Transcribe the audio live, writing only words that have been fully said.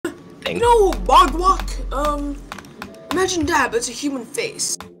nothing. No, Bogwalk. Imagine that, but it's a human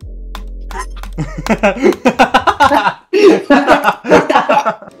face.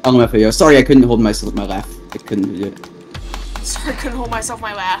 LMFAO. Sorry, I couldn't hold my laugh. I couldn't do it. Sorry, I couldn't hold myself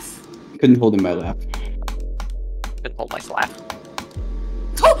my laugh. Couldn't hold in my laugh. Couldn't hold my laugh.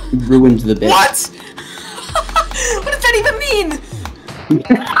 Ruined the bit. What? What does that even mean?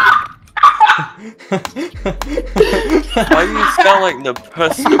 Why do you sound like the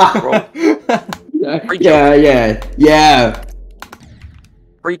person, bro? Yeah.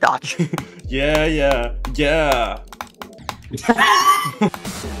 Free dodge. Yeah.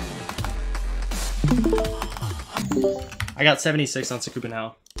 I got 76 on Sakupen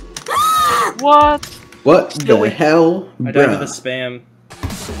Hell. What? What the hell? I died to the spam.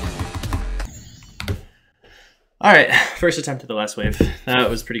 Alright, first attempt at the last wave. That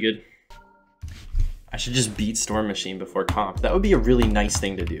was pretty good. I should just beat Storm Machine before comp. That would be a really nice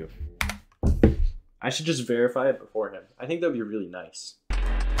thing to do. I should just verify it before him. I think that would be really nice.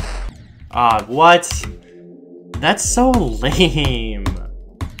 Ah, what? That's so lame.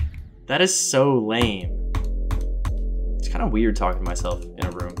 That is so lame. It's kind of weird talking to myself in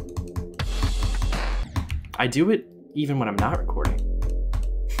a room. I do it even when I'm not recording.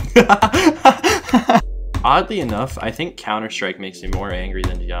 Oddly enough, I think Counter-Strike makes me more angry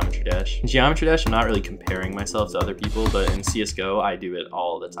than Geometry Dash. In Geometry Dash, I'm not really comparing myself to other people, but in CSGO, I do it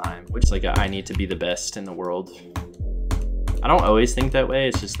all the time. Which is like, I need to be the best in the world. I don't always think that way,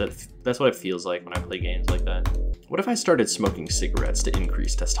 it's just that that's what it feels like when I play games like that. What if I started smoking cigarettes to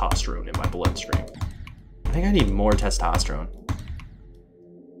increase testosterone in my bloodstream? I think I need more testosterone.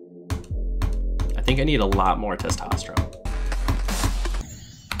 I think I need a lot more testosterone.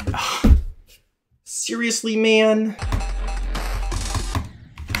 Seriously, man?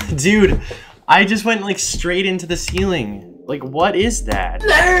 Dude, I just went like straight into the ceiling. Like, what is that?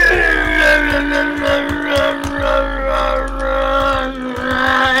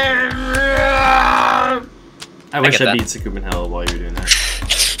 I wish I beat Sakupen Hell while you were doing that.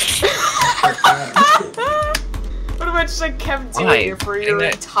 What if I just like kept doing it for your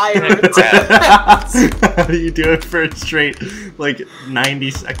entire How do you do it for a straight, like,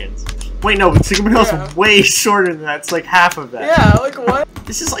 90 seconds? Wait, no, Sakupen Hell's way shorter than that. It's like half of that. Yeah, like what?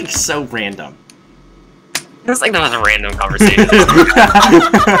 This is like so random. It's like that was a random conversation.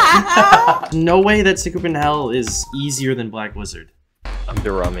 No way that Sakupen Hell is easier than Black Wizard. I'm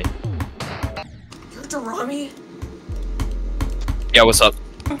Durami. You're Durami? Yeah, what's up?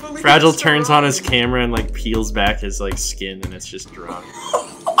 Fragile turns on his camera and like peels back his like skin and it's just Durami.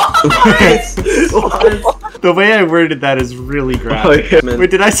 The way I worded that is really graphic. Oh, yeah, wait,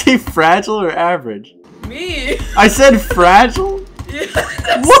 did I say fragile or average? Me? I said fragile? Yeah,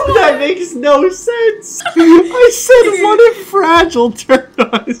 what? That makes no sense! I said what if fragile turned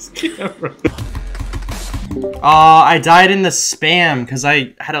on his camera? I died in the spam because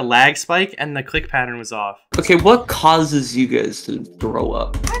I had a lag spike and the click pattern was off. Okay, what causes you guys to throw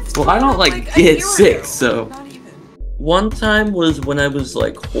up? Well, I don't like get sick, so... One time was when I was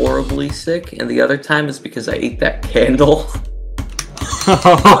like horribly sick, and the other time is because I ate that candle.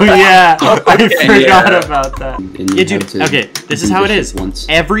 Oh yeah, I forgot about that. Yeah, dude, okay, this is how it is.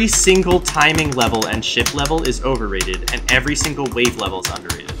 Every single timing level and shift level is overrated, and every single wave level is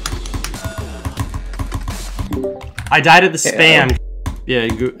underrated. I died at the spam. Yeah,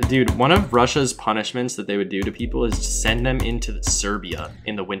 dude, one of Russia's punishments that they would do to people is to send them into Serbia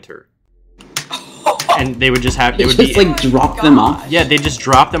in the winter. And they would just have, they would just like drop them off? Yeah, they just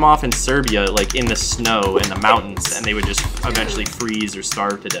drop them off in Serbia, like in the snow and the mountains, and they would just eventually freeze or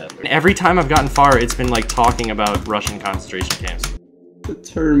starve to death. And every time I've gotten far, it's been like talking about Russian concentration camps. The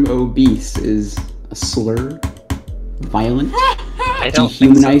term obese is a slur, violent,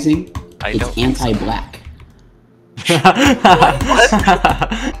 dehumanizing, it's anti-black.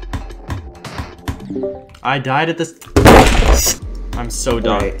 I died at this. I'm so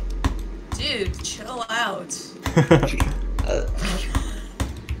done. Right. Dude, chill out.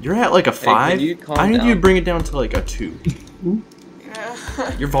 You're at like a 5? Hey, I need you to bring it down to like a 2.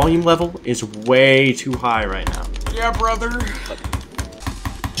 Yeah. Your volume level is way too high right now. Yeah, brother.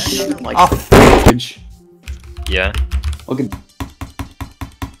 Like, yeah. Okay.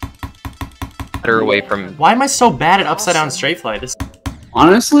 Better away from. Why am I so bad at upside down straight fly? This.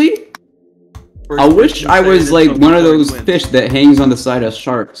 Honestly, I wish I was like one of those fish that hangs on the side of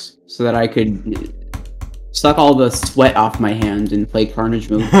sharks, so that I could suck all the sweat off my hand and play Carnage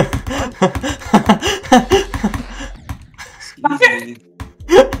mode.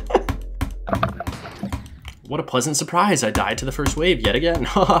 What a pleasant surprise! I died to the first wave yet again.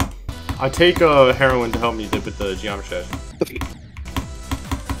 I take heroin to help me with the geometry.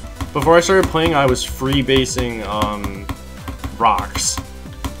 Before I started playing, I was freebasing rocks.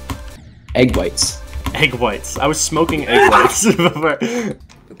 Egg whites. Egg whites. I was smoking egg whites before.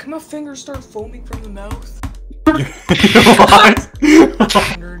 Can my fingers start foaming from the mouth? What?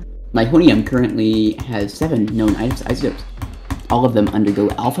 My honium currently has 7 known isotopes. All of them undergo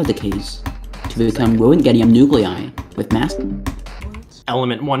alpha decays to become Roentgenium nuclei with mass.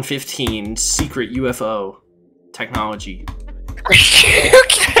 Element 115, secret UFO technology. You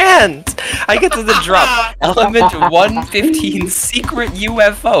can't! I get to the drop. Element 115 secret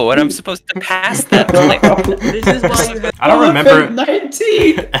UFO, and I'm supposed to pass that. This is why you have I don't remember.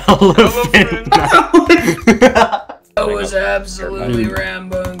 19! Elephant. That was absolutely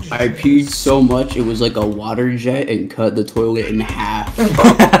rambunctious. I peed so much it was like a water jet and cut the toilet in half.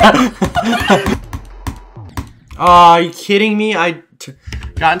 Oh, are you kidding me? I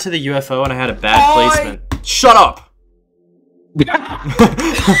got into the UFO and I had a bad placement. Shut up!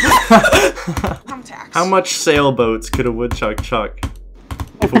 How much sailboats could a woodchuck chuck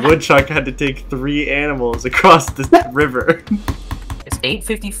if a woodchuck had to take 3 animals across the river? It's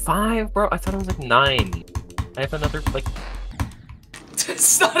 8:55, bro. I thought it was like 9. I have another like.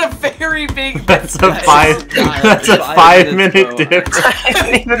 It's not a very big. That's a 5-minute dip. I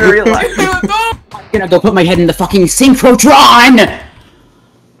didn't even realize. I'm gonna go put my head in the fucking synchrotron!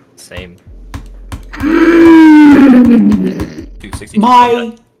 Same.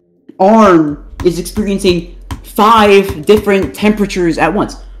 My arm is experiencing 5 different temperatures at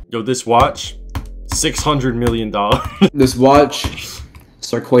once. Yo, this watch, $600 million. This watch,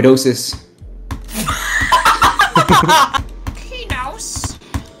 sarcoidosis. Keynouse.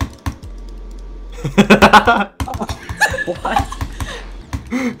 What?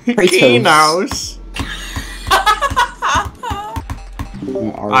 Keynouse.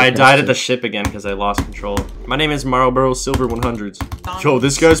 I died at the ship again because I lost control. My name is Marlboro Silver 100s. Yo,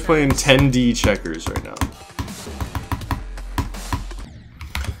 this guy's playing 10D checkers right now.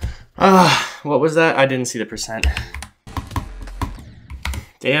 What was that? I didn't see the percent.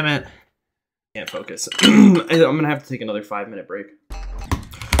 Damn it. Can't focus. I'm gonna have to take another 5-minute break.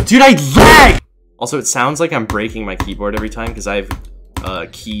 Dude, I lag! Also, it sounds like I'm breaking my keyboard every time because I have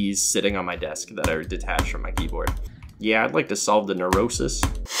keys sitting on my desk that are detached from my keyboard. Yeah, I'd like to solve the neurosis.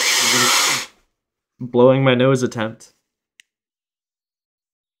 Blowing my nose attempt.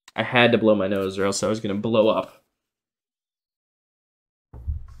 I had to blow my nose or else I was gonna blow up.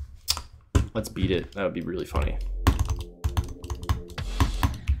 Let's beat it. That would be really funny.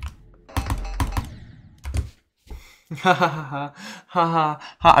 Ha ha ha ha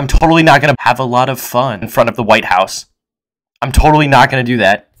ha. I'm totally not gonna have a lot of fun in front of the White House. I'm totally not gonna do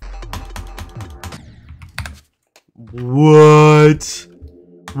that. What?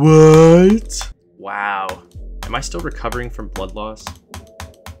 What? Wow. Am I still recovering from blood loss?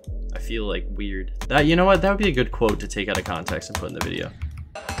 I feel like weird. That, you know what? That would be a good quote to take out of context and put in the video.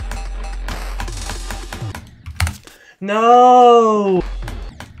 No!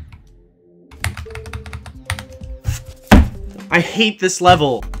 I hate this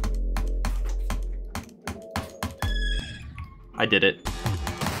level. I did it.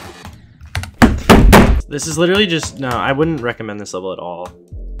 This is literally just, no, I wouldn't recommend this level at all.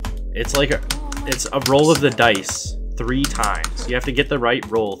 It's like it's a roll of the dice 3 times. You have to get the right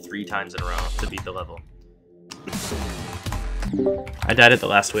roll 3 times in a row to beat the level. I died at the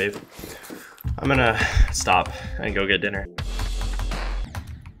last wave. I'm gonna stop and go get dinner.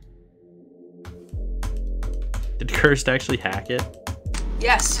 Did Cursed actually hack it?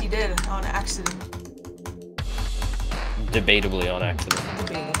 Yes, he did on accident. Debatably on accident.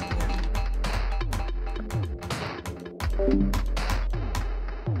 Debating, yeah.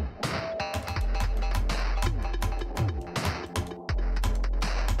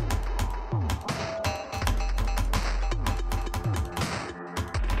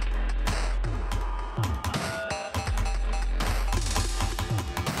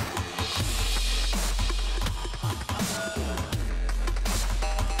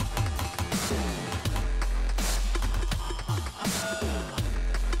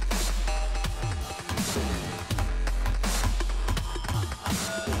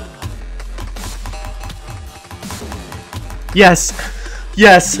 Yes!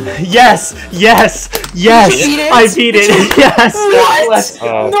 Yes! Yes! Yes! Yes! I beat it! Yes! What?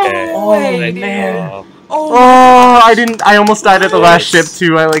 Okay. No way, man. Oh, I almost died at the last ship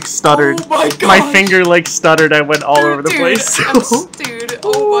too. I like stuttered. Oh my gosh. My finger like stuttered. I went all over the place. Dude,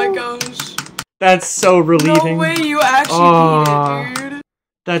 oh my gosh. That's so relieving. No way you actually beat it, dude.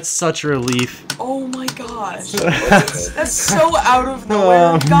 That's such relief. Oh my gosh. That's so out of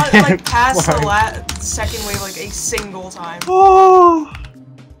nowhere. We got like past the second wave like a single time. Oh.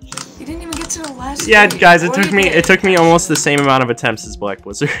 to the last Yeah, stage. guys, it What do took you me think? almost the same amount of attempts as Black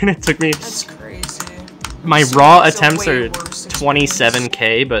Blizzard. It took me That's crazy. my So raw it's a attempts way are worse experience.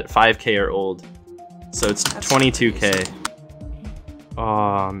 27k, but 5k are old. So it's That's 22k. crazy.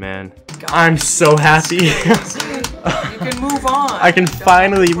 Oh man. God, I'm so happy. that's crazy. You can move on. I can You don't have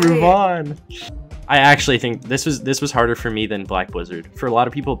finally to play move it. on. I actually think this was harder for me than Black Blizzard. For a lot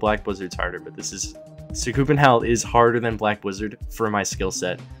of people, Black Blizzard's harder, but Sakupen Hell is harder than Black Blizzard for my skill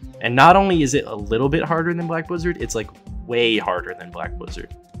set. And not only is it a little bit harder than Black Blizzard, it's like way harder than Black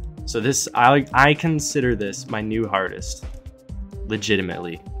Blizzard. So I consider this my new hardest.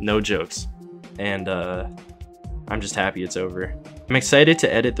 Legitimately. No jokes. And I'm just happy it's over. I'm excited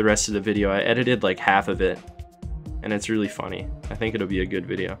to edit the rest of the video. I edited like half of it. And it's really funny. I think it'll be a good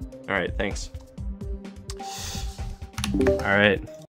video. Alright, thanks. Alright.